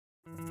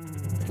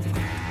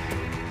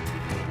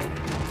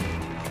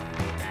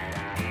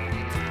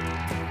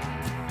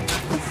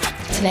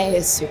Today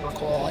is super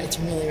cool. It's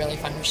really, really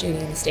fun. We're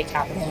shooting in the state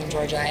capitol in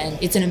Georgia, and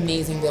it's an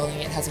amazing building.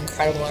 It has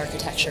incredible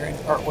architecture and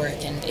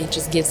artwork, and it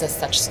just gives us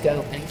such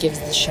scope, and it gives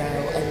the show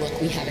a look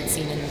we haven't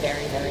seen in a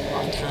very, very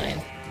long time.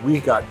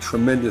 We got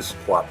tremendous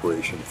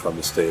cooperation from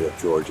the state of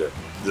Georgia.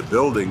 The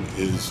building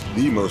is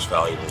the most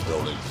valuable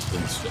building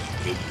in the state.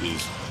 It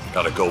is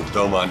got a gold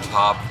dome on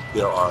top.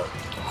 There are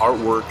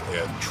artwork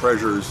and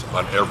treasures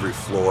on every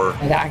floor.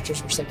 The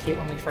actors were so cute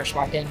when we first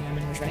walked in.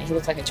 Norman was running. He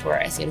looked like a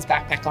tourist. He had his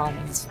backpack on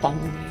and his phone,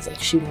 and he's like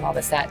shooting all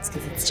the sets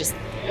because it's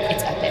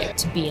epic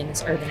to be in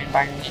this urban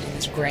environment in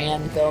this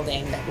grand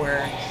building that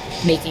we're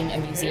making a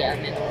museum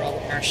in the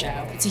world of our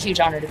show. It's a huge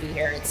honor to be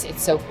here.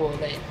 It's so cool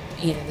that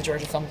the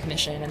Georgia Film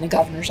Commission and the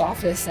governor's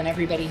office and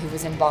everybody who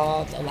was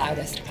involved allowed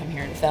us to come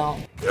here and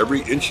film.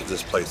 Every inch of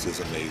this place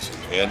is amazing,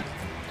 and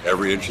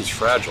every inch is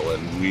fragile,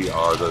 and we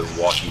are the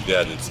Walking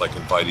Dead. It's like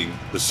inviting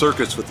the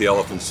circus with the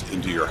elephants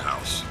into your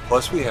house.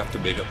 Plus, we have to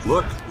make it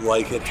look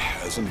like it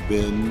hasn't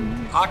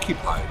been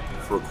occupied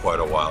for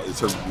quite a while.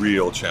 It's a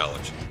real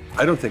challenge.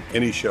 I don't think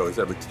any show has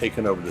ever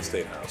taken over the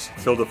State House,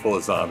 filled it full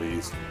of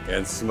zombies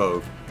and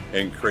smoke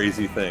and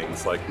crazy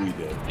things like we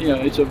did.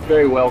 It's a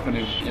very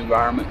welcoming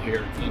environment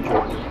here in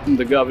Georgia.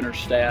 The governor's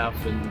staff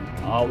and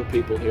all the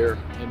people here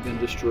have been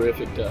just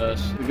terrific to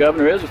us. The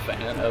governor is a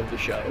fan of the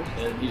show,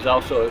 and he's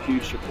also a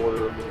huge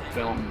supporter of the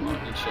film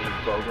incentive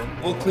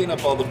program. We'll clean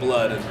up all the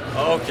blood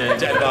and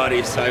dead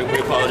bodies, so we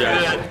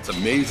apologize. It's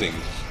amazing.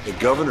 The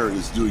governor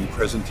is doing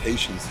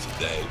presentations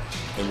today,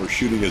 and we're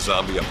shooting a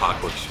zombie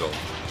apocalypse film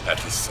at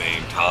the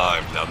same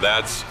time. Now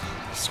that's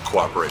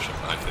cooperation,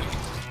 I think.